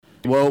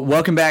Well,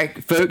 welcome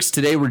back, folks.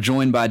 Today we're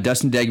joined by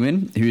Dustin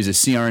Degman, who is a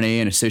CRNA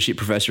and Associate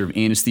Professor of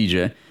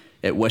Anesthesia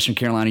at Western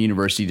Carolina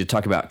University, to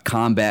talk about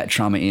combat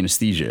trauma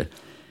anesthesia.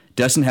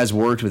 Dustin has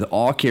worked with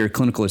All Care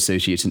Clinical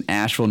Associates in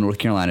Asheville, North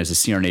Carolina as a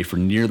CRNA for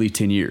nearly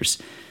 10 years.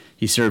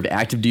 He served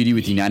active duty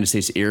with the United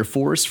States Air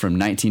Force from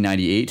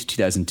 1998 to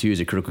 2002 as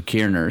a critical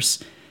care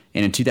nurse,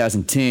 and in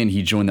 2010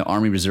 he joined the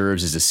Army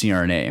Reserves as a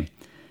CRNA.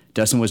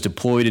 Dustin was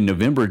deployed in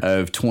November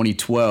of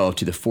 2012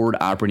 to the Forward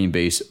Operating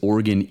Base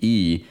Oregon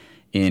E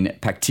in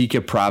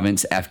Paktika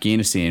Province,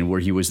 Afghanistan, where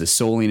he was the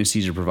sole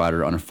anesthesia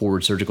provider on a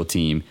forward surgical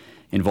team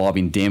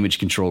involving damage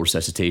control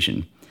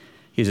resuscitation.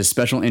 He has a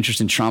special interest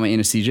in trauma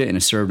anesthesia and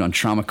has served on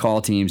trauma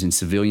call teams in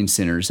civilian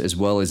centers as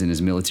well as in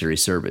his military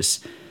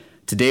service.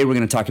 Today, we're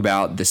going to talk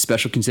about the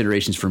special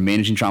considerations for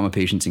managing trauma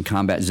patients in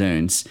combat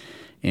zones.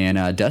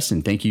 And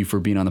Dustin, thank you for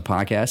being on the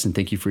podcast, and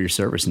thank you for your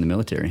service in the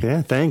military.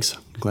 Yeah, thanks.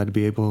 Glad to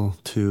be able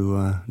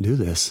to do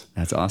this.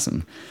 That's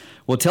awesome.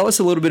 Well, tell us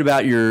a little bit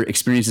about your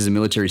experience as a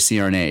military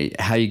CRNA,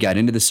 how you got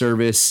into the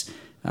service,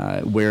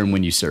 where and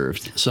when you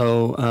served.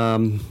 So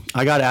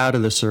I got out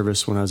of the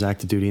service when I was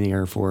active duty in the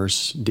Air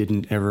Force.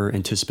 Didn't ever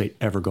anticipate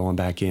ever going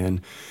back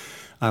in.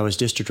 I was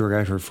district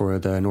director for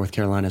the North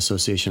Carolina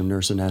Association of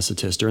Nurse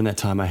Anesthetists. During that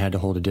time, I had to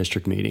hold a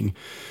district meeting.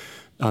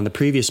 On the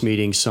previous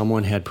meeting,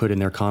 someone had put in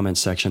their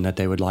comments section that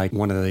they would like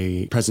one of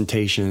the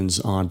presentations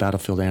on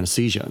battlefield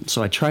anesthesia.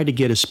 So I tried to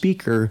get a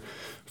speaker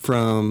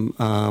from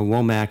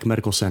Womack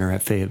Medical Center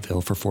at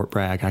Fayetteville for Fort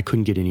Bragg. I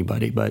couldn't get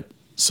anybody, but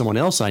someone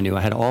else I knew.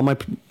 I had all my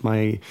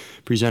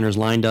presenters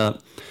lined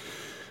up,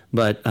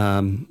 but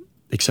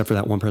except for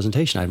that one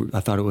presentation,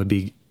 I thought it would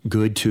be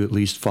good to at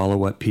least follow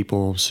what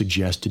people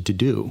suggested to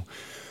do.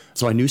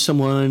 So I knew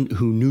someone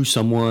who knew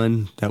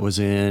someone that was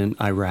in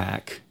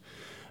Iraq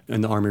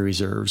in the Army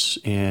Reserves,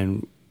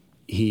 and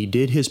he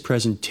did his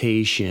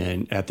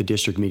presentation at the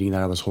district meeting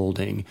that I was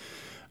holding,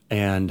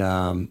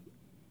 and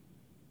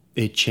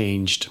it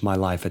changed my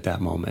life at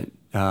that moment.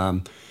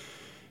 And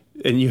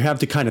you have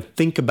to kind of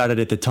think about it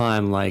at the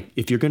time, like,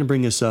 if you're going to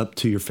bring this up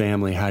to your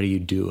family, how do you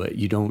do it?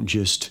 You don't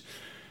just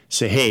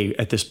say, hey,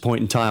 at this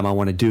point in time, I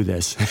want to do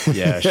this.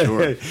 Yeah,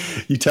 sure.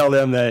 You tell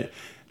them that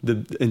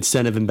the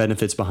incentive and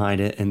benefits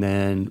behind it, and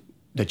then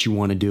that you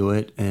want to do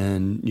it,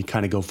 and you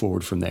kind of go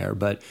forward from there.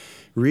 But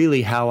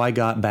really, how I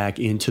got back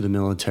into the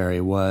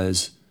military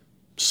was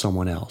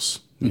someone else.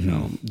 You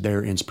know,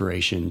 their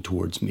inspiration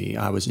towards me.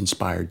 I was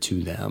inspired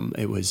to them.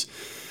 It was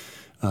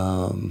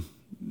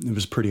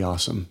pretty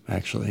awesome,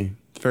 actually.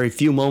 Very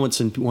few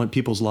moments in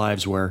people's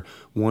lives where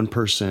one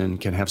person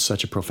can have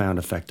such a profound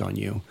effect on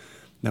you.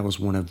 That was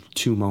one of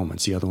two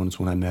moments. The other one was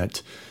when I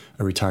met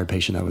a retired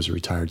patient that was a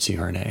retired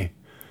CRNA.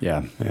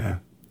 Yeah.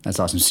 That's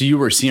awesome. So you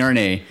were a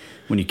CRNA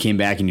when you came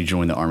back and you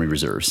joined the Army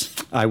Reserves.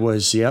 I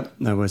was a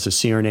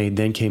CRNA,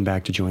 then came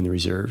back to join the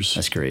reserves.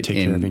 That's great. Take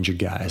care of injured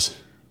guys.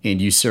 And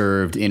you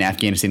served in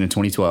Afghanistan in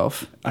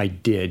 2012? I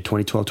did,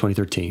 2012,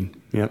 2013.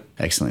 Yep.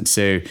 Excellent.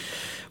 So,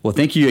 well,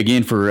 thank you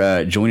again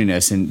for joining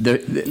us. And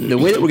the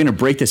way that we're going to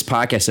break this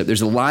podcast up,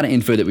 there's a lot of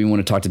info that we want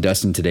to talk to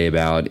Dustin today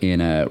about.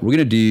 And we're going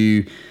to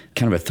do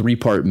kind of a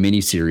 3-part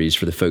mini-series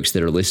for the folks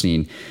that are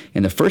listening.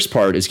 And the first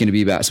part is going to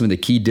be about some of the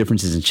key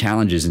differences and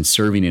challenges in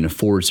serving in a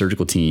forward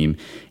surgical team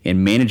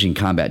and managing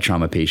combat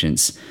trauma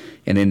patients.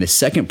 And then the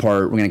second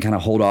part, we're going to kind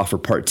of hold off for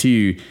part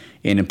 2.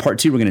 And in part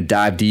 2, we're going to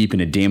dive deep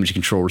into damage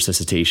control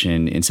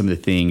resuscitation and some of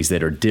the things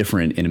that are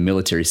different in a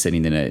military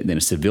setting than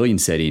a civilian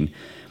setting.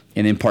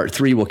 And then part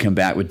 3, we'll come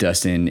back with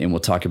Dustin and we'll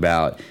talk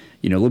about,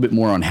 a little bit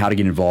more on how to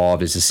get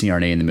involved as a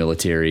CRNA in the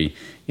military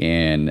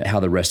and how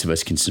the rest of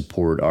us can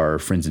support our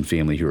friends and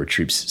family who are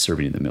troops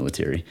serving in the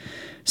military.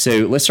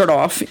 So let's start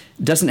off.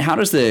 Dustin, how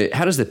does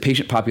the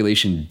patient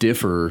population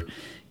differ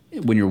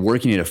when you're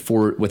working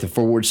with a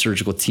forward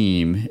surgical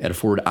team at a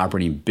forward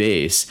operating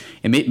base?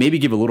 And maybe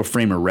give a little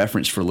frame of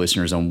reference for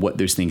listeners on what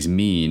those things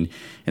mean.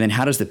 And then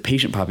how does the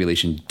patient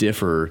population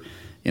differ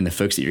in the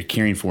folks that you're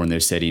caring for in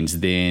those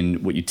settings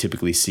than what you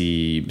typically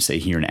see, say,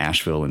 here in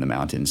Asheville in the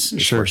mountains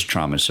as far as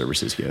trauma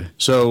services go?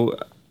 So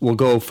we'll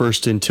go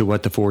first into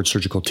what the forward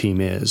surgical team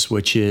is,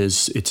 which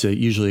is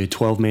usually a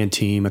 12-man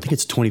team. I think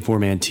it's a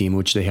 24-man team,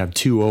 which they have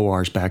 2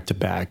 ORs back to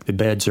back. The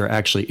beds are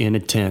actually in a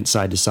tent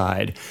side to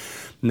side.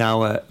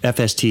 Now, a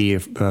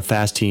FST, a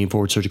fast team,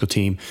 forward surgical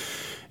team,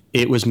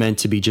 it was meant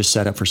to be just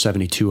set up for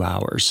 72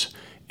 hours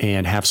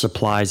and have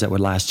supplies that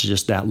would last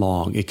just that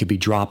long. It could be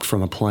dropped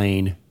from a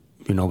plane,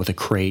 with a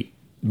crate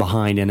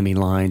behind enemy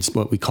lines,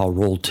 what we call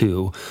roll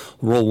 2.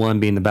 Roll 1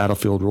 being the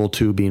battlefield, roll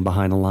 2 being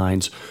behind the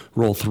lines,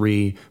 roll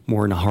 3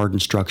 more in a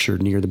hardened structure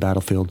near the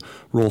battlefield,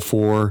 roll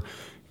 4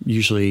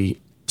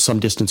 usually some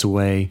distance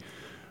away,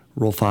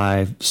 roll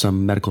 5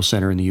 some medical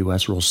center in the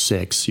U.S., roll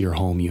 6 your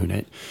home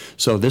unit.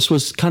 So this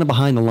was kind of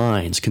behind the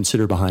lines,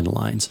 considered behind the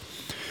lines.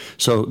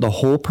 So the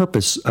whole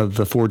purpose of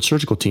the forward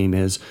surgical team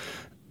is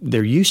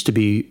there used to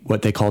be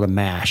what they called a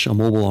MASH, a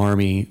mobile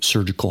army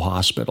surgical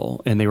hospital,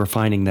 and they were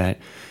finding that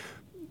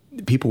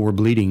people were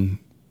bleeding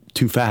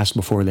too fast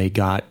before they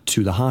got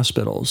to the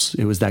hospitals.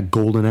 It was that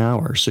golden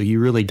hour. So you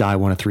really die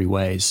one of 3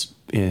 ways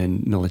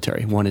in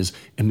military. One is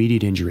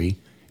immediate injury,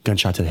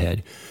 gunshot to the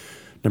head.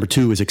 Number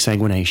 2 is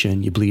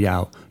exsanguination. You bleed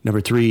out.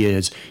 Number 3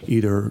 is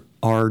either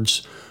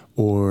ARDS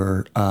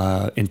or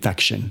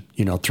infection.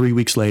 3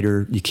 weeks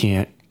later, you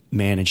can't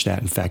manage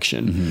that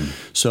infection.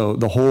 So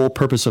the whole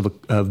purpose of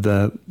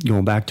the,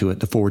 going back to it,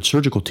 the forward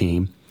surgical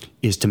team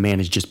is to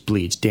manage just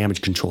bleeds,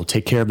 damage control,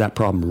 take care of that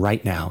problem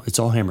right now. It's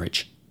all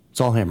hemorrhage.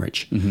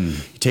 You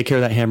take care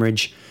of that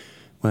hemorrhage.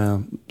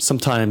 Well,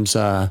 sometimes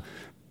the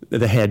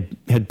head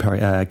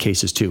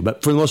cases too,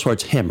 but for the most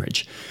part, it's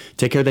hemorrhage.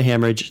 Take care of the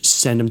hemorrhage,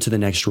 send them to the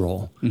next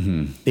role.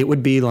 It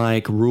would be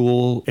like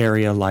rural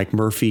area like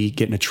Murphy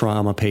getting a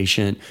trauma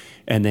patient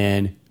and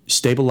then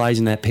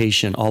stabilizing that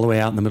patient all the way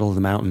out in the middle of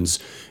the mountains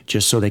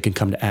just so they can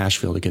come to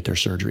Asheville to get their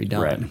surgery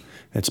done. Right.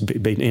 That's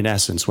in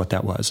essence what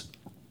that was.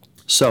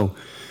 So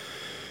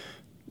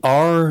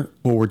our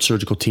forward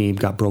surgical team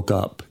got broke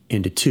up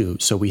into 2.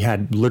 So we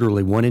had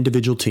literally one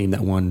individual team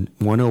that won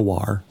one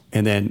OR.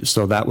 And then,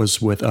 so that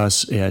was with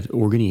us at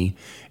Organy.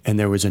 And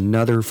there was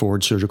another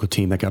forward surgical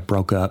team that got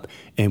broke up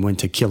and went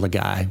to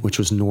Kilagai, which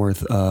was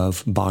north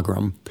of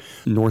Bagram,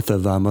 north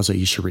of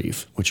Mazar-i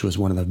Sharif, which was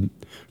one of the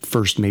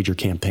first major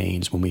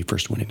campaigns when we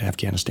first went into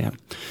Afghanistan.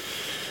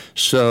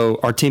 So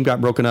our team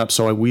got broken up.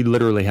 So we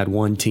literally had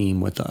one team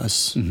with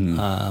us,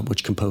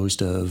 which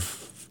composed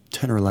of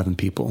 10 or 11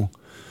 people.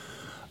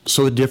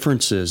 So the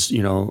differences,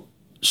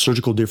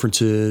 surgical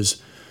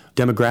differences,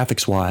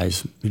 demographics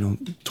wise,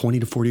 20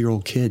 to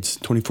 40-year-old kids,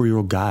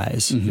 24-year-old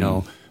guys,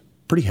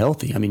 pretty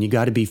healthy. I mean, you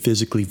got to be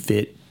physically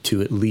fit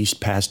to at least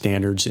pass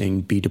standards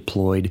and be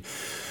deployed.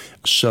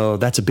 So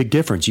that's a big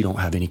difference. You don't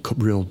have any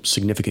real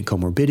significant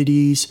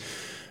comorbidities.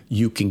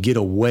 You can get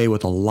away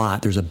with a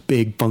lot. There's a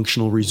big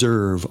functional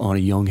reserve on a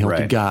young,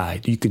 healthy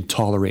guy. You can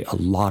tolerate a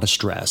lot of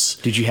stress.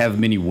 Did you have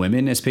many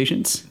women as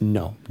patients?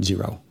 No,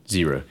 zero.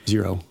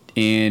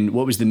 And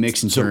what was the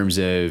mix in terms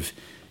of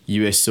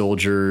U.S.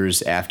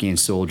 soldiers, Afghan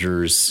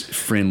soldiers,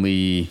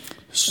 friendly?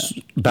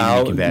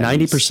 About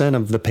 90%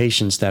 of the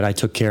patients that I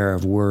took care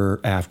of were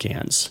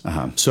Afghans.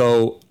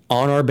 So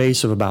on our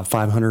base of about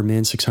 500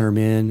 men, 600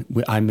 men,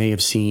 I may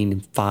have seen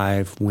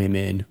 5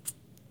 women.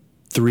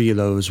 3 of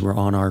those were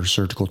on our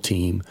surgical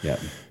team.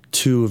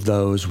 2 of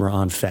those were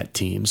on FET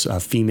teams,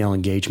 female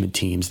engagement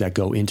teams that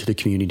go into the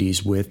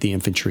communities with the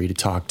infantry to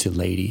talk to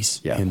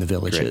ladies in the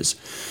villages.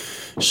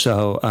 Great.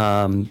 So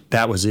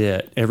that was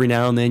it. Every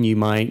now and then you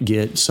might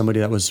get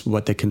somebody that was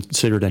what they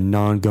considered a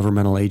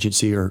non-governmental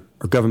agency or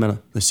governmental,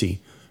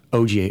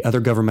 OGA, other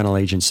governmental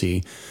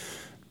agency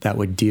that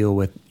would deal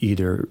with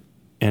either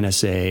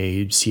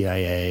NSA,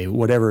 CIA,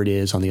 whatever it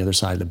is on the other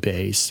side of the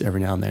base. Every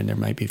now and then there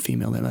might be a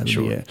female that might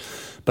be it.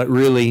 But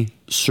really,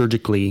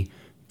 surgically,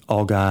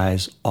 all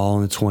guys, all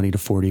in the 20 to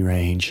 40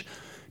 range,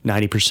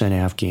 90%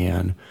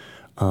 Afghan.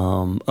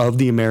 Of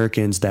the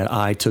Americans that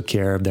I took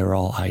care of, they were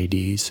all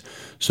IEDs.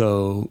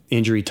 So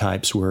injury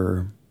types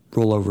were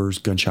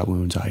rollovers, gunshot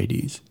wounds,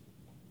 IEDs.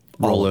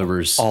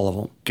 Rollovers, all of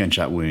them.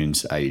 Gunshot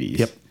wounds, IEDs.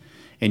 Yep.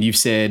 And you've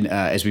said,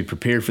 as we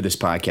prepared for this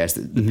podcast,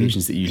 that the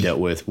patients that you dealt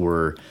with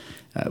were,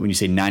 when you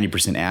say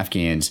 90%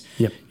 Afghans,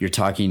 you're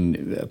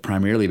talking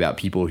primarily about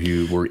people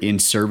who were in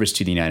service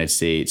to the United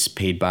States,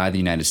 paid by the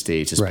United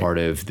States as part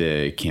of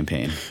the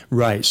campaign.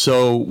 Right.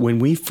 So when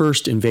we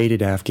first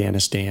invaded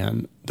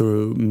Afghanistan,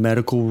 the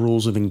medical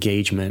rules of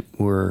engagement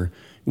were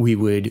we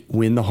would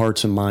win the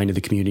hearts and mind of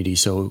the community.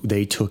 So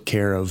they took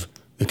care of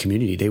the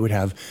community. They would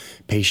have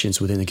patients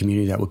within the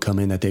community that would come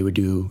in that they would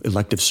do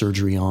elective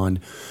surgery on.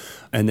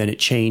 And then it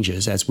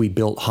changes as we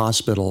built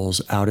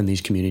hospitals out in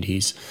these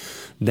communities.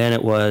 Then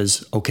it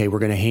was, okay, we're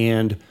going to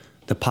hand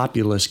the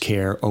populace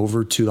care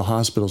over to the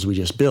hospitals we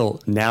just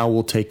built. Now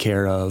we'll take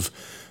care of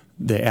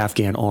the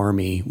Afghan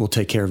army. We'll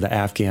take care of the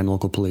Afghan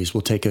local police.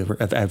 We'll take care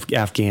of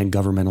Afghan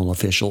governmental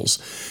officials.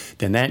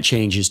 Then that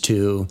changes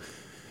to,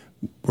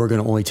 we're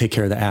going to only take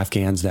care of the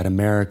Afghans that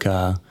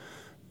America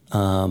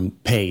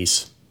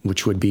pays,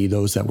 which would be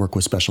those that work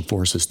with special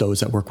forces,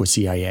 those that work with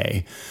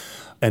CIA.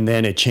 And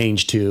then it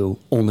changed to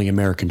only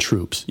American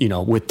troops,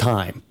 with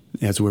time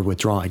as we're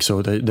withdrawing.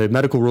 So the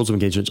medical rules of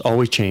engagement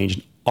always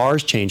changed.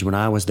 Ours changed when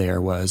I was there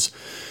was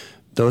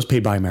those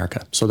paid by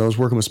America. So those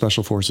working with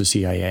special forces,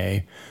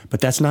 CIA. But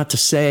that's not to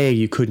say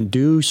you couldn't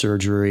do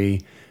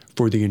surgery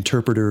for the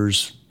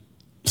interpreters.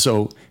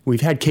 So we've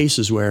had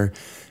cases where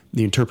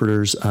the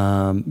interpreter's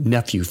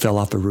nephew fell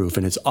off the roof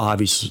and it's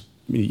obvious,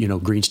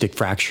 green stick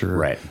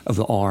fracture of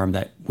the arm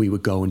that we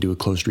would go and do a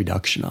closed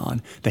reduction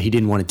on that he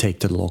didn't want to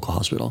take to the local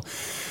hospital.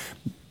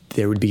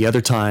 There would be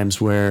other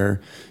times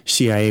where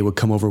CIA would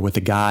come over with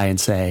a guy and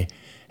say,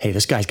 hey,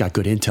 this guy's got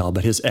good intel,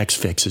 but his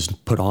X-fix is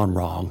put on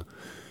wrong.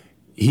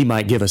 He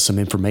might give us some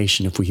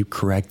information if we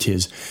correct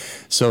his.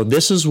 So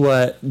this is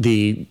what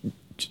the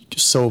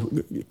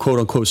quote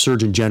unquote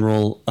Surgeon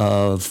General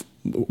of,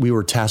 we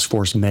were Task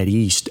Force Med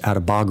East out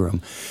of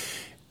Bagram.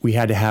 We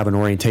had to have an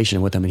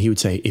orientation with him, and he would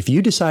say, if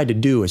you decide to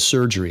do a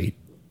surgery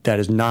that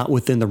is not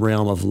within the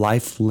realm of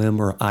life, limb,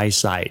 or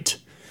eyesight,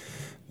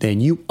 then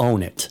you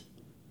own it.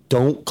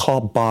 Don't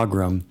call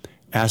Bagram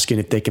asking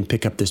if they can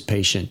pick up this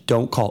patient.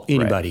 Don't call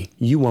anybody.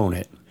 You own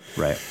it.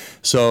 Right.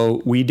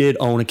 So we did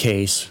own a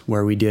case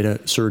where we did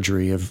a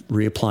surgery of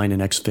reapplying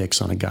an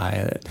X-Fix on a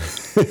guy.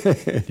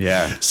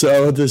 Yeah.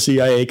 So the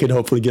CIA could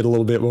hopefully get a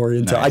little bit more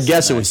intel. Nice, I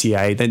guess it was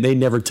CIA. They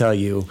never tell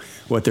you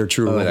what their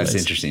true role is. Oh, that's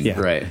interesting. Yeah.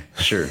 Right.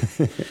 Sure.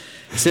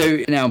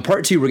 So now in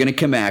part 2, we're going to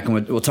come back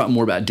and we'll talk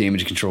more about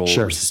damage control,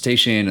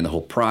 resuscitation, and the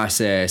whole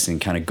process and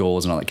kind of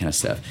goals and all that kind of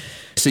stuff.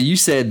 So you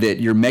said that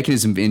your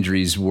mechanism of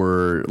injuries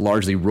were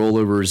largely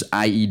rollovers,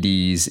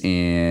 IEDs,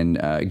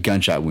 and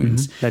gunshot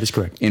wounds. Mm-hmm. That is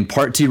correct. In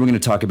part 2, we're going to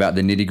talk about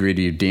the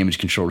nitty-gritty of damage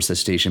control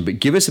resuscitation. But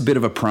give us a bit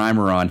of a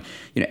primer on,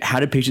 how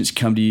did patients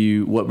come to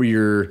you? What were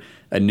your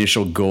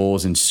initial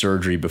goals in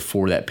surgery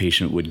before that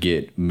patient would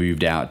get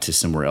moved out to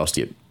somewhere else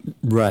to get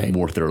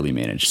more thoroughly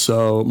managed?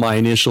 So my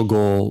initial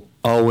goal,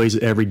 always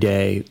every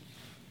day,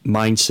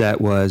 mindset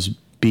was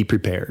be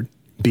prepared,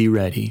 be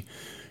ready.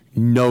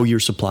 Know your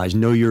supplies,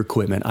 know your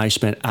equipment. I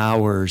spent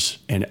hours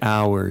and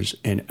hours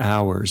and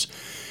hours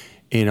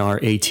in our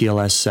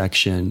ATLS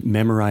section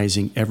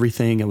memorizing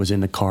everything that was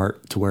in the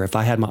cart to where if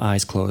I had my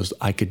eyes closed,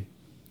 I could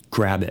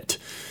grab it.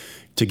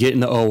 To get in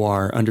the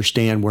OR,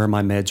 understand where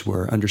my meds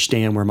were,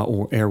 understand where my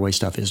airway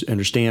stuff is,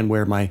 understand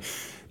where my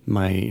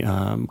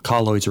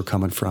colloids were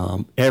coming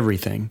from,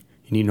 everything.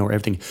 You need to know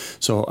everything.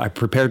 So I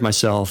prepared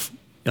myself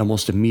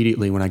almost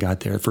immediately when I got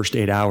there. First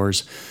 8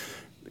 hours.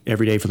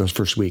 Every day for those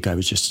first week, I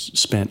was just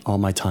spent all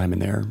my time in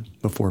there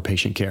before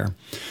patient care.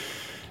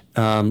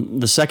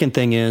 The second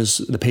thing is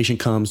the patient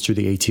comes to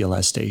the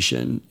ATLS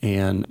station,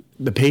 and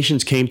the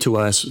patients came to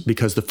us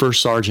because the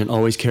first sergeant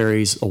always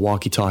carries a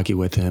walkie-talkie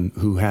with him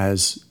who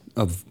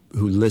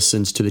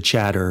listens to the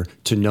chatter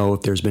to know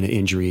if there's been an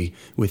injury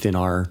within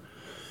our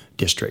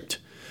district,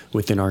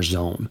 within our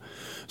zone.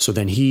 So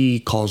then he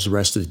calls the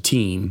rest of the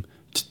team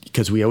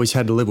because we always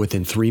had to live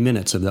within 3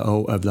 minutes of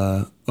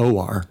the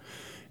OR.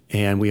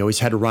 And we always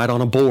had to write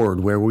on a board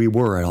where we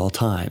were at all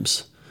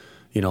times.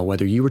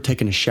 Whether you were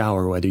taking a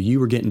shower, whether you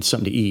were getting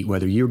something to eat,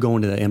 whether you were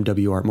going to the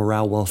MWR,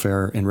 Morale,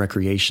 Welfare, and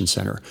Recreation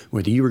Center,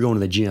 whether you were going to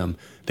the gym,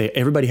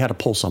 everybody had a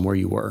pulse on where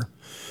you were.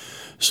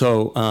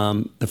 So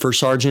the first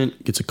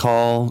sergeant gets a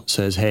call,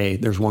 says, hey,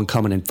 there's one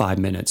coming in 5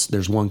 minutes.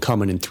 There's one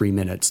coming in 3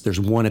 minutes. There's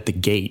one at the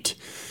gate.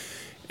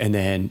 And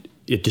then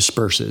it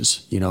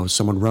disperses.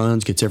 Someone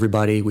runs, gets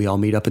everybody. We all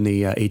meet up in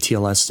the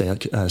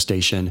ATLS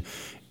station.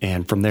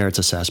 And from there, it's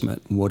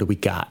assessment. What do we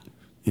got?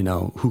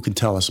 Who can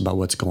tell us about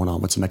what's going on?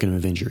 What's the mechanism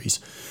of injuries?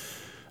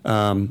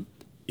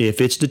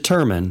 If it's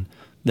determined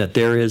that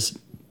there is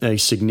a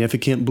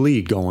significant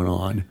bleed going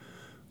on,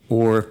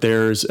 or if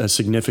there's a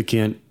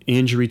significant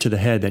injury to the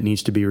head that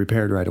needs to be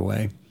repaired right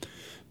away,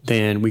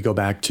 then we go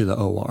back to the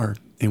OR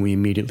and we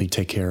immediately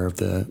take care of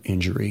the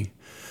injury.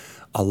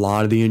 A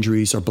lot of the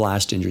injuries are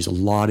blast injuries. A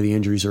lot of the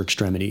injuries are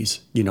extremities,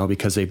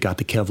 because they've got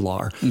the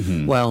Kevlar.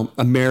 Mm-hmm. Well,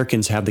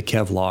 Americans have the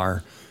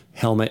Kevlar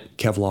helmet,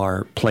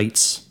 Kevlar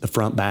plates, the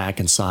front, back,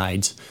 and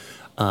sides.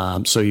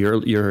 So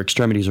your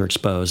extremities are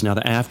exposed. Now,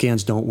 the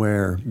Afghans don't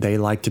wear. They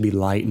like to be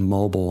light and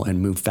mobile and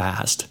move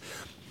fast.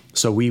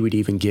 So we would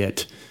even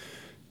get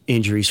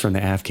injuries from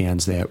the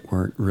Afghans that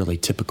weren't really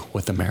typical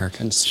with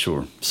Americans.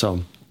 Sure.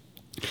 So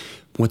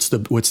what's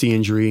the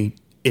injury?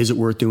 Is it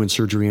worth doing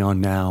surgery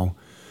on now?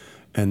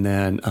 And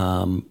then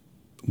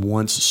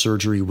once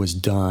surgery was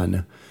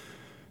done,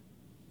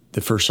 the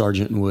first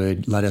sergeant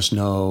would let us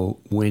know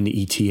when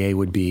the ETA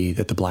would be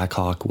that the Black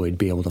Hawk would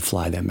be able to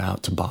fly them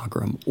out to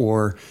Bagram.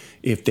 Or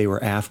if they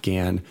were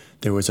Afghan,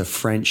 there was a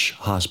French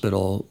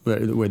hospital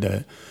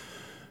and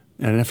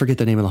I forget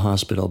the name of the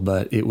hospital,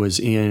 but it was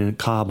in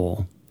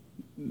Kabul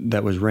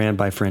that was ran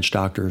by French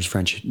doctors,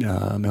 French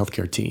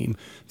healthcare team,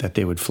 that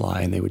they would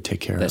fly and they would take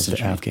care of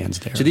the Afghans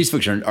there. So these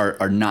folks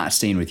are not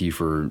staying with you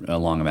for a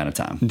long amount of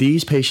time?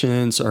 These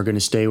patients are going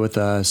to stay with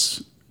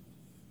us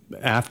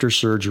after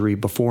surgery,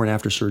 before and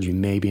after surgery,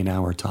 maybe an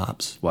hour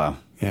tops. Wow.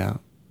 Yeah.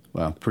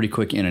 Wow. Pretty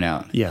quick in and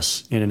out.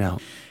 Yes, in and out.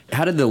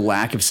 How did the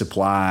lack of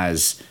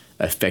supplies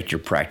affect your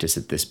practice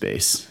at this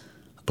base?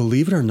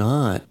 Believe it or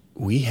not,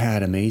 we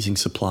had amazing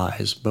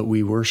supplies, but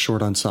we were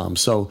short on some.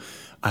 So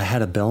I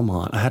had a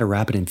Belmont. I had a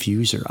rapid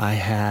infuser. I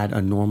had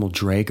a normal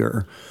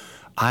Draeger.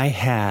 I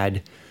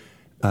had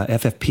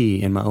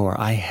FFP in my OR.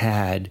 I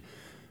had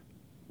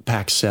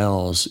packed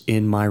cells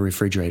in my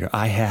refrigerator.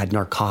 I had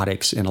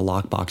narcotics in a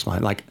lockbox.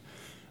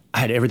 I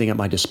had everything at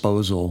my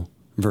disposal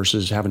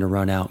versus having to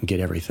run out and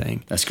get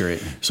everything. That's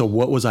great. So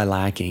what was I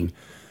lacking?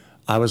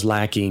 I was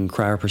lacking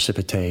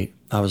cryoprecipitate.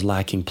 I was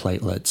lacking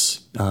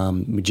platelets.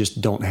 We just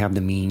don't have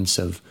the means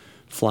of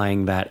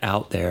flying that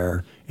out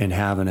there and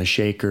having a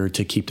shaker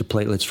to keep the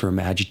platelets from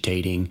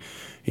agitating,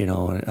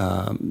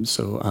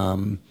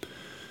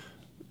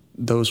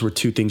 those were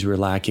two things we were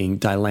lacking.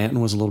 Dilantin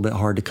was a little bit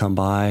hard to come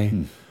by.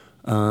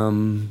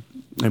 And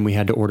we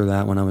had to order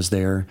that when I was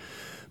there.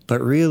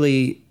 But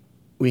really,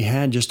 we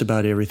had just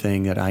about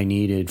everything that I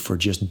needed for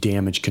just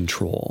damage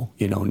control.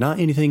 Not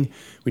anything,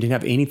 we didn't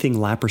have anything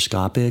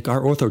laparoscopic.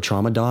 Our ortho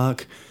trauma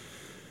doc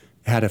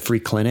had a free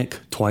clinic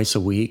twice a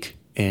week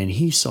and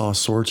he saw all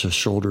sorts of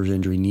shoulder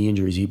injury, knee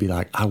injuries. He'd be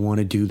like, I want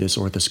to do this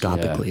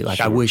orthoscopically. Yeah, like,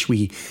 sure. I wish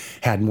we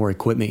had more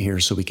equipment here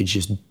so we could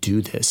just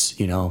do this,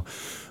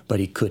 but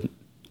he couldn't.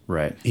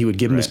 Right. He would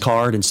give him his Right.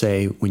 card and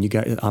say,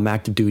 I'm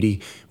active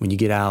duty. When you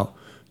get out,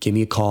 give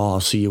me a call.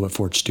 I'll see you at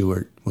Fort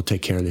Stewart. We'll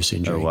take care of this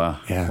injury. Oh, wow.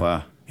 Yeah.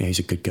 Wow. Yeah, he's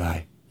a good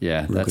guy.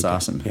 Yeah, Real that's good guy.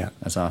 awesome. Yeah.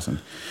 That's awesome.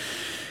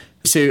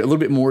 So a little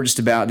bit more just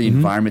about the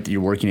environment that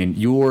you're working in.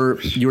 You're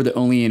the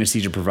only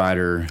anesthesia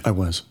provider I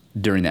was.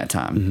 during that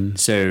time.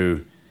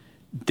 So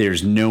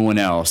there's no one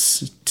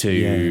else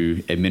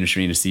to administer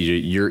anesthesia.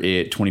 You're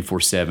it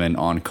 24/7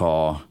 on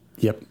call.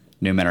 Yep.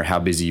 No matter how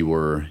busy you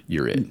were,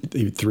 you're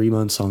it. 3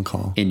 months on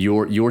call. And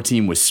your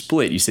team was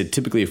split. You said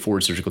typically a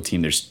forward surgical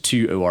team, there's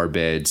 2 OR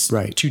beds,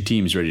 Right. 2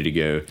 teams ready to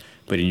go.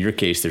 But in your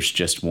case, there's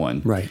just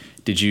one. Right.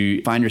 Did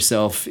you find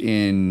yourself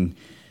in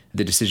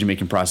the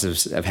decision-making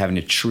process of having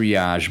to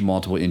triage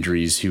multiple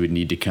injuries who would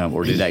need to come,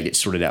 or did that get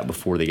sorted out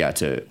before they got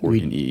to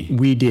Organ E?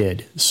 We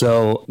did.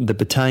 So the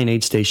battalion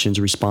aid station is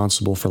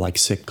responsible for like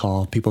sick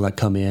call, people that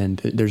come in.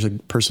 There's a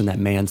person that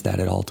mans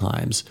that at all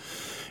times.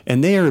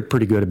 And they are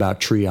pretty good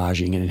about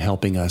triaging and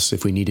helping us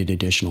if we needed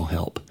additional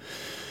help.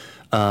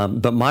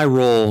 But my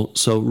role,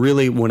 so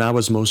really when I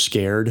was most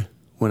scared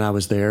when I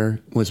was there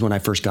was when I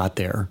first got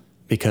there,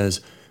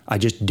 because I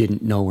just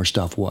didn't know where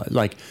stuff was.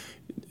 Like,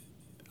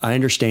 I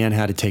understand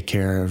how to take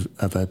care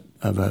of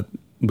a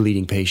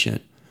bleeding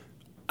patient.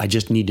 I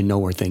just need to know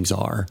where things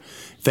are.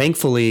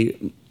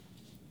 Thankfully,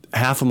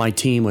 half of my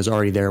team was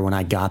already there when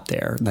I got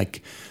there.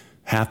 Like,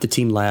 half the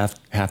team left,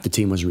 half the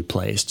team was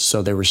replaced.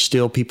 So there were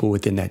still people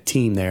within that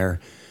team there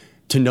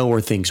to know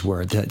where things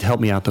were, to help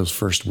me out those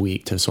first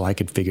week, so I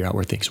could figure out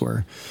where things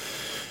were.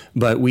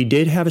 But we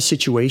did have a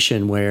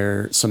situation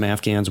where some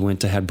Afghans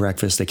went to have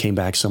breakfast. They came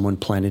back. Someone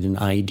planted an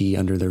IED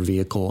under their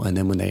vehicle. And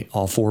then when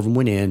all 4 of them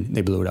went in,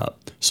 they blew it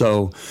up.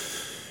 So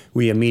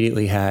we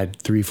immediately had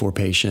 3-4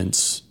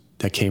 patients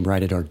that came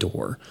right at our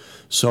door.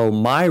 So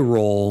my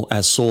role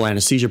as sole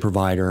anesthesia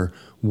provider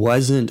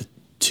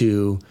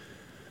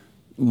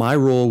my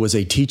role was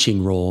a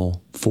teaching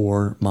role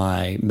for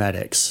my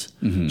medics.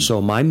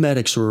 So my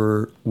medics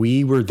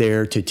we were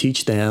there to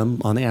teach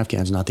them, on the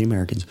Afghans, not the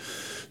Americans,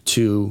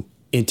 to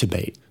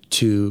intubate,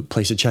 to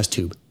place a chest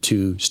tube,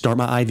 to start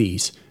my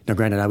IVs. Now,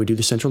 granted, I would do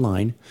the central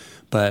line,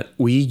 but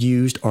we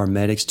used our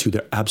medics to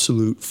their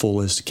absolute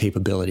fullest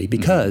capability,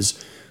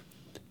 because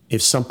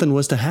if something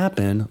was to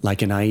happen,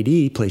 like an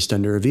IED placed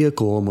under a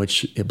vehicle in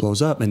which it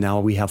blows up, and now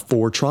we have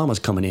 4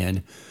 traumas coming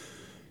in,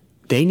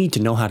 they need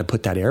to know how to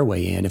put that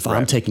airway in if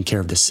I'm taking care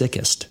of the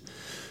sickest.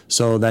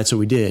 So that's what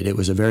we did. It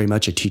was very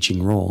much a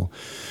teaching role.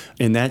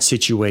 In that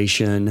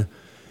situation,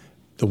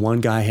 the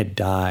one guy had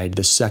died.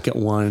 The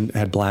second one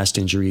had blast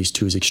injuries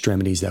to his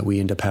extremities that we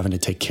ended up having to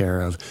take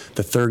care of.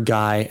 The third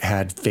guy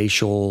had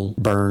facial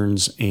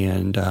burns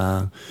and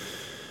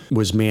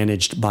was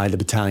managed by the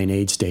battalion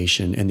aid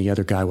station, and the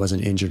other guy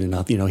wasn't injured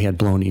enough. He had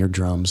blown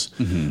eardrums.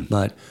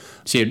 But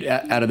So you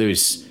had, out of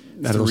those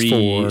those 3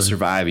 4,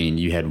 surviving,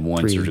 you had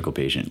 1 surgical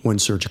patient. 1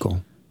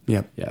 surgical.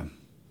 Yep. Yeah.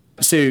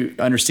 So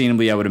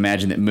understandably, I would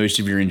imagine that most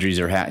of your injuries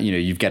are,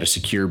 you've got a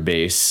secure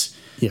base.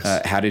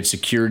 Yes. How did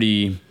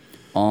security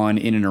on,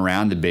 in, and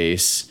around the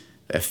base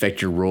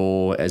affect your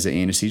role as an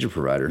anesthesia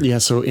provider? Yeah,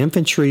 so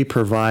infantry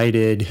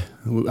provided,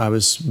 I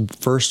was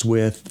first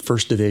with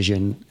 1st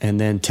Division and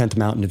then 10th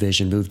Mountain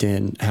Division, moved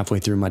in halfway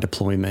through my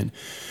deployment,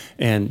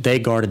 and they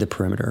guarded the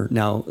perimeter.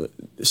 Now,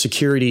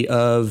 security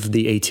of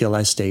the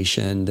ATLS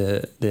station,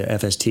 the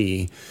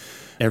FST,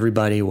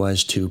 everybody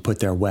was to put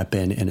their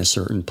weapon in a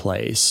certain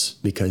place,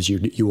 because you're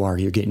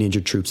getting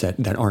injured troops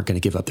that aren't going to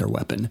give up their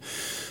weapon.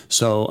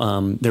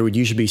 So there would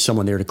usually be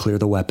someone there to clear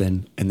the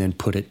weapon and then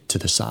put it to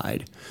the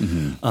side.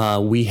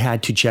 We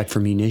had to check for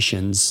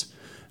munitions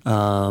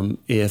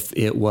if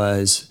it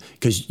was,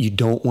 because you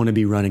don't want to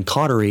be running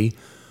cautery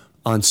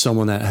on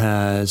someone that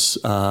has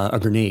a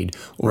grenade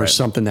or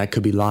something that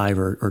could be live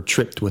or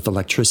tripped with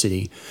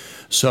electricity.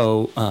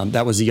 So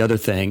that was the other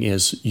thing,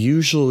 is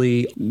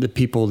usually the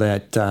people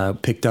that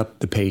picked up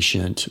the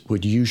patient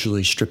would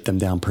usually strip them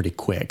down pretty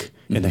quick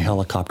in the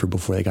helicopter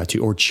before they got to,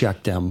 or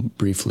check them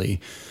briefly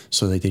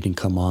so that they didn't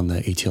come on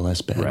the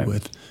ATLS bed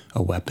with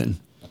a weapon.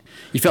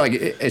 You felt like,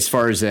 as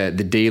far as the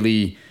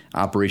daily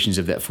operations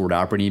of that forward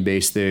operating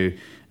base, though,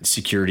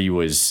 security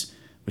was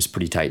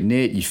pretty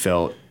tight-knit. You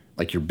felt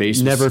like your base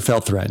never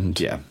felt threatened.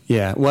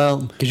 Yeah.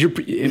 Well, because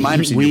in my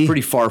understanding, you're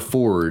pretty far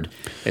forward,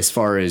 as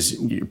far as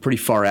you're pretty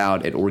far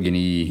out at Organ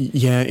E.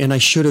 Yeah, and I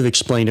should have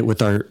explained it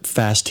with our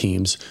fast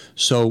teams.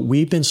 So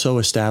we've been so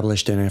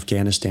established in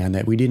Afghanistan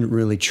that we didn't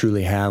really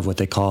truly have what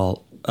they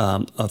call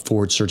a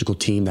forward surgical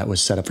team that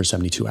was set up for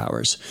 72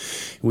 hours.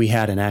 We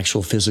had an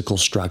actual physical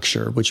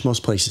structure, which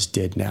most places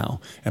did now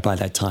by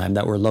that time,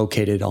 that were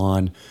located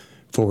on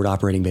forward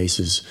operating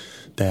bases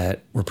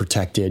that were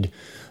protected.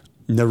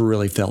 Never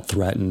really felt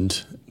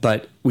threatened,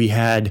 but we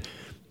had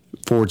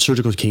forward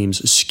surgical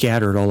teams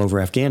scattered all over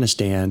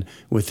Afghanistan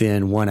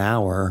within 1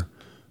 hour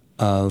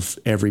of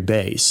every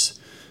base.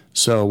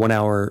 So 1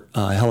 hour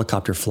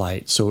helicopter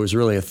flight. So it was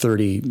really a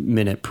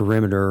 30-minute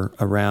perimeter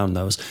around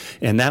those.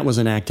 And that was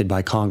enacted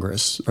by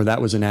Congress, or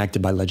that was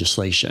enacted by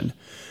legislation,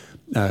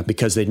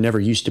 because they'd never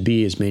used to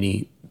be as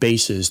many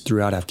bases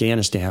throughout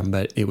Afghanistan,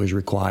 but it was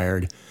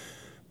required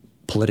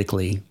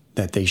politically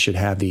that they should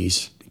have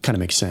these. It kind of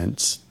makes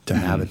sense to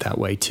have it that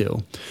way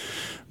too.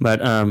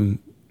 But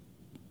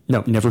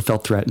no, never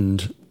felt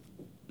threatened.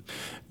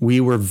 We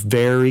were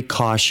very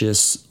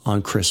cautious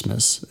on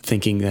Christmas,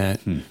 thinking that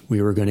we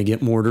were going to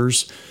get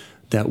mortars,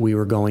 that we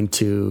were going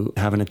to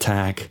have an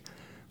attack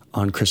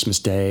on Christmas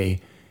Day.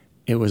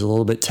 It was a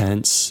little bit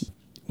tense.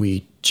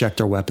 We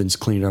checked our weapons,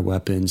 cleaned our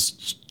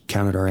weapons,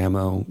 counted our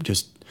ammo,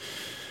 just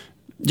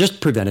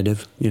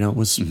preventative. It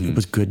was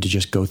good to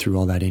just go through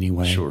all that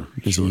anyway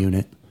as a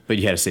unit. But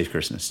you had a safe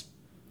Christmas.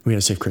 We had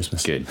a safe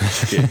Christmas. Good.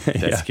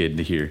 That's good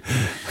to hear.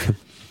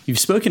 You've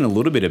spoken a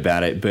little bit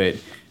about it, but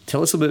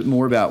tell us a bit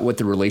more about what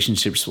the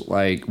relationships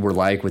were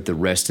like with the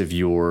rest of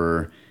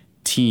your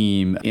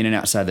team in and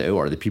outside the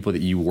OR, the people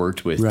that you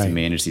worked with to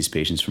manage these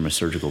patients from a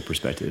surgical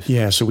perspective.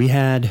 Yeah, so I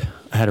had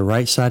a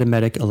right-sided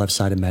medic, a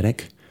left-sided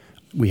medic.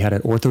 We had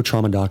an ortho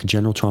trauma doc, a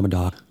general trauma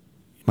doc,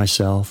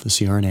 myself, the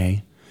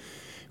CRNA.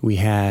 We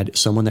had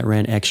someone that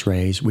ran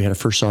x-rays. We had a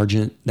first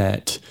sergeant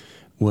that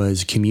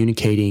was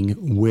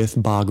communicating with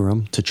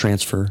Bagram to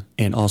transfer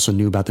and also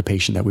knew about the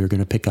patient that we were going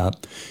to pick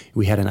up.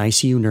 We had an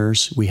ICU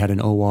nurse. We had an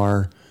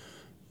OR.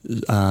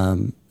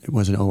 It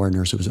wasn't an OR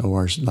nurse. It was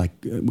OR.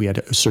 We had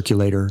a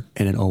circulator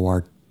and an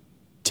OR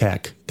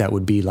tech that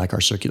would be like our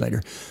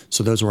circulator.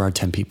 So those were our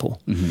 10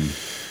 people. Mm-hmm.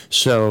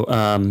 So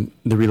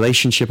the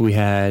relationship we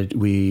had,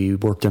 we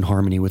worked in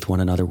harmony with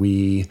one another.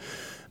 We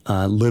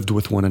lived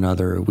with one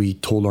another. We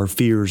told our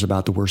fears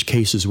about the worst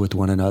cases with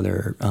one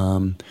another.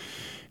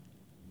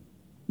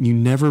 You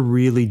never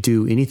really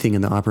do anything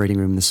in the operating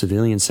room in the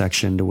civilian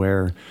section to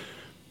where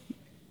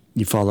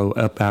you follow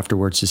up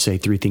afterwards to say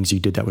 3 things you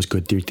did that was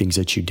good, 3 things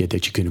that you did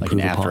that you could improve upon.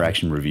 Like an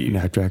after-action review. An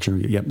after-action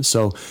review, yep.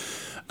 So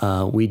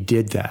we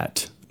did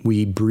that.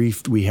 We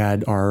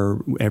had our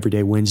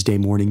everyday Wednesday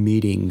morning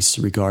meetings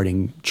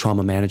regarding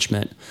trauma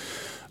management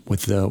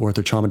with the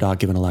ortho trauma doc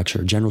giving a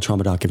lecture, general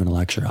trauma doc giving a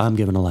lecture, I'm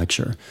giving a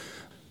lecture.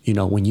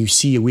 When you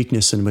see a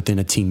weakness within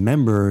a team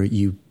member,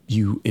 you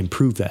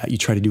improve that. You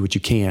try to do what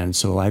you can.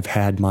 So I've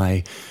had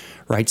my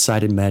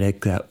right-sided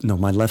medic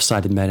my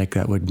left-sided medic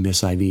that would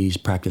miss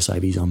IVs, practice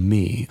IVs on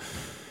me.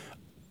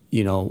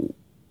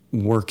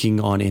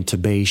 Working on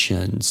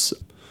intubations.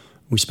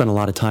 We spent a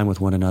lot of time with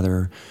one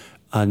another.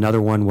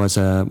 Another one was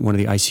one of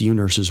the ICU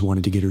nurses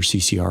wanted to get her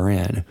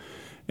CCRN.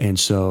 And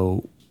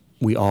so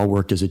we all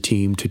worked as a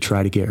team to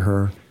try to get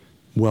her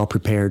well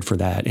prepared for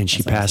that, and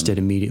she passed it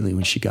immediately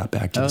when she got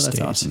back to the States.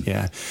 Awesome.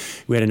 Yeah,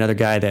 we had another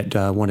guy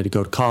that wanted to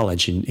go to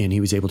college, and he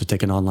was able to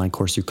take an online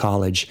course through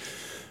college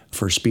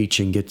for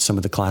speech and get some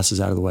of the classes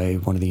out of the way.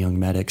 One of the young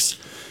medics,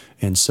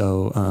 and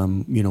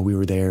so we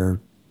were there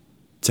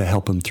to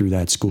help him through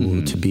that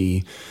school to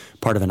be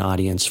part of an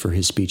audience for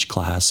his speech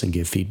class and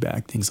give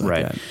feedback, things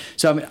like that.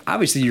 So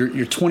obviously you're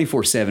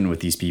 24/7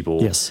 with these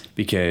people, yes,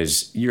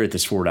 because you're at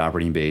this forward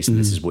operating base, and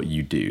this is what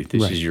you do.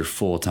 This is your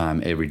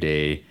full-time,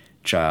 everyday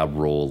job,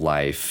 role,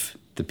 life,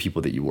 the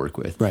people that you work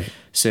with. Right.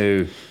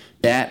 So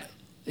that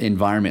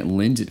environment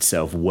lends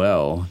itself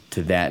well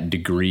to that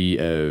degree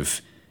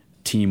of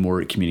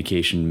teamwork,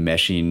 communication,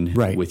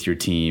 meshing with your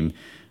team.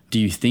 Do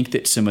you think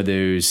that some of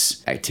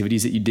those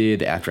activities that you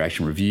did, the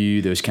after-action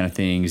review, those kind of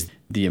things,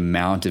 the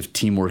amount of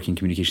teamwork and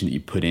communication that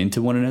you put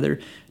into one another,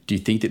 do you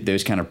think that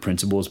those kind of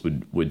principles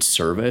would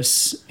serve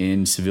us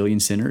in civilian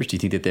centers? Do you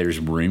think that there's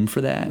room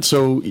for that?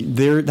 So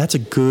that's a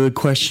good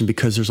question,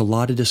 because there's a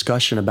lot of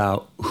discussion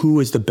about who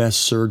is the best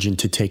surgeon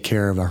to take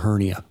care of a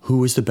hernia,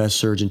 who is the best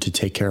surgeon to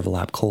take care of a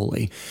lap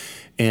chole.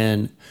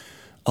 And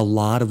a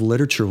lot of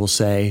literature will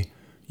say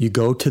you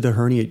go to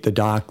the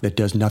doc that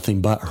does nothing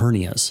but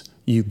hernias.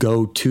 You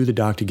go to the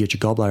doc to get your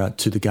gallbladder out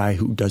to the guy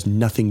who does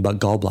nothing but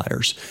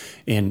gallbladders,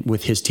 and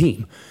with his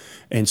team.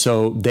 And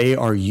so they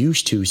are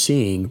used to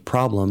seeing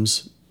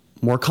problems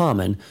more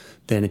common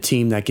than a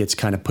team that gets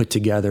kind of put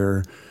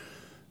together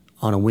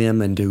on a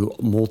whim and do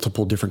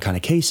multiple different kind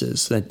of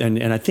cases.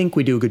 And I think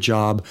we do a good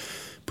job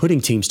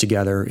putting teams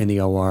together in the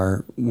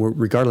OR,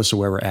 regardless of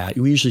where we're at.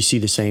 We usually see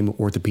the same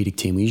orthopedic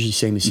team. We usually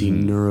see the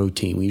same neuro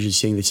team. We usually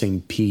see the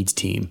same peds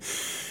team.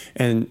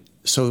 And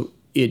so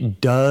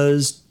it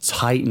does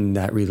tighten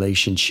that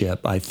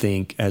relationship, I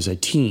think, as a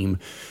team.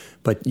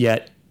 But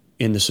yet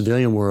in the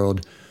civilian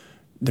world,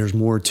 there's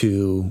more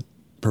to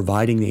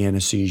providing the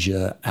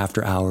anesthesia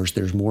after hours.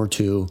 There's more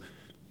to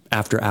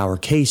after-hour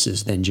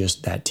cases than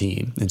just that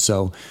team. And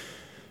so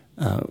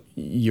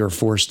you're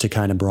forced to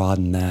kind of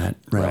broaden that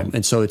realm. Right.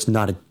 And so it's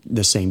not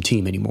the same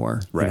team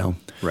anymore. Right.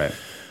 Right.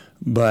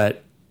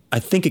 But I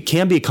think it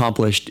can be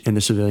accomplished in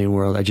the civilian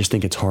world. I just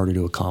think it's harder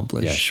to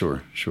accomplish. Yeah,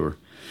 sure.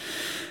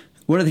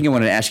 One other thing I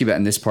wanted to ask you about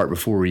in this part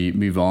before we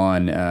move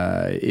on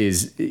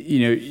is,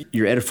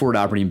 you're at a forward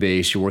operating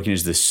base. You're working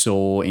as the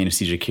sole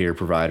anesthesia care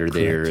provider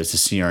there as a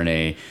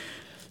CRNA.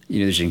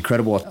 There's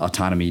incredible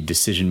autonomy,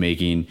 decision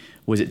making.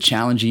 Was it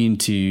challenging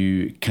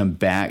to come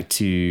back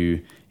to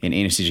an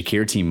anesthesia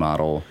care team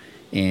model,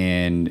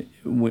 and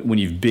when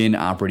you've been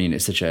operating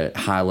at such a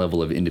high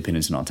level of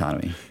independence and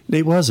autonomy?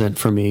 It wasn't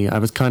for me. I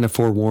was kind of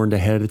forewarned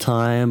ahead of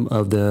time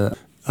of the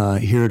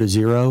hero to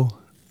zero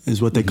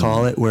is what they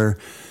call it, where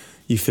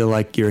you feel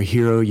like you're a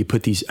hero, you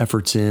put these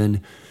efforts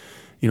in.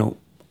 You know,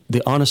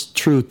 the honest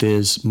truth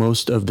is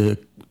most of the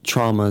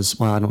traumas,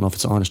 well, I don't know if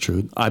it's the honest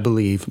truth, I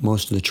believe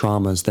most of the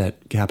traumas that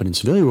happen in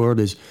civilian world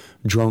is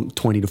drunk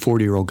 20 to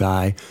 40-year-old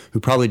guy who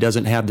probably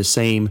doesn't have the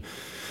same,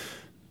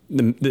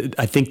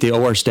 I think the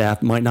OR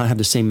staff might not have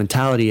the same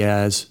mentality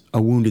as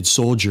a wounded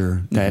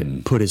soldier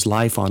that put his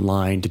life on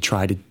line to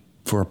try to,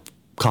 for a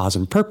cause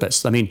and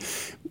purpose. I mean,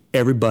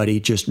 everybody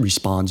just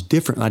responds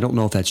different. I don't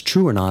know if that's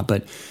true or not,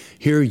 but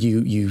here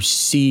you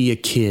see a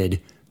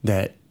kid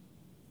that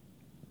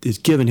is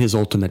given his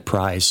ultimate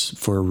prize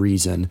for a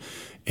reason,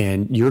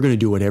 and you're going to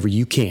do whatever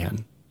you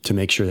can to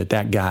make sure that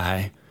that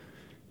guy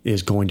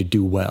is going to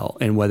do well.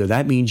 And whether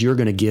that means you're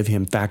going to give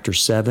him factor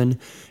 7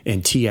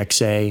 and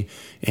TXA,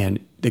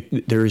 and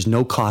there is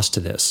no cost to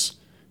this.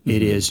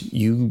 It is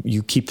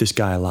you keep this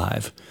guy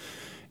alive.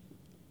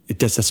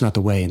 That's not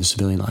the way in the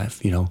civilian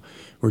life. You know,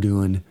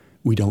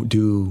 we don't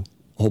do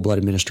whole blood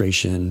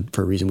administration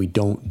for a reason. We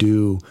don't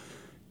do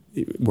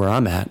where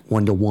I'm at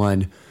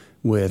 1-to-1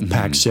 with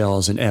packed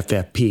cells and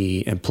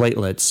FFP and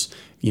platelets.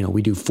 You know,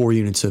 we do 4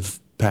 units of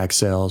packed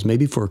cells,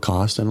 maybe for a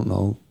cost, I don't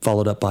know,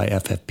 followed up by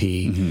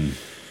FFP.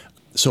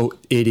 So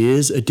it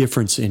is a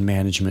difference in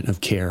management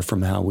of care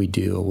from how we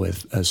deal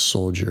with a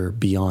soldier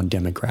beyond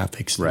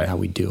demographics and how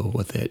we deal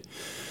with it.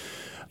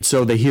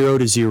 So the hero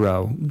to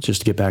zero,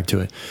 just to get back to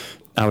it,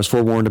 I was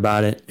forewarned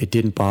about it. It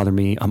didn't bother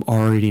me. I'm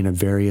already in a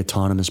very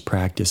autonomous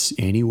practice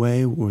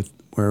anyway with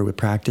where we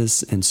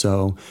practice. And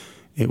so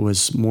it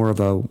was more of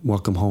a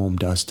welcome home,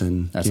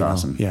 Dustin. That's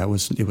awesome. Yeah, it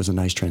was a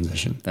nice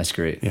transition. That's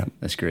great. Yeah.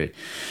 That's great.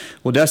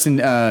 Well, Dustin,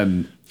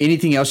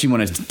 anything else you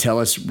want to tell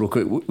us real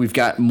quick? We've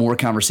got more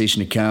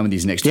conversation to come in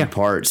these next 2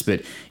 parts,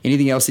 but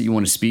anything else that you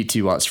want to speak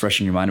to while it's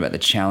fresh in your mind about the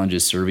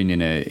challenges serving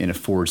in a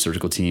forward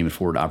surgical team, a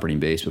forward operating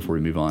base before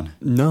we move on?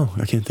 No,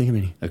 I can't think of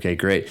any. Okay,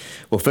 great.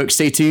 Well, folks,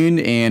 stay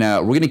tuned, and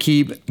we're going to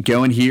keep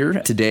going here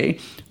today.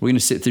 We're going to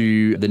sit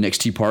through the next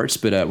 2 parts,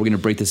 but we're going to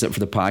break this up for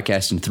the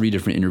podcast in 3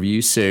 different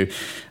interviews. So,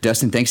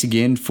 Dustin, thanks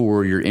again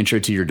for your intro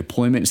to your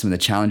deployment and some of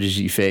the challenges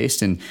you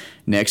faced. And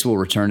next, we'll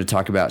return to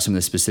talk about some of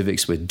the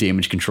specifics with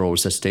damage control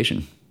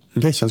resuscitation.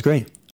 Okay, sounds great.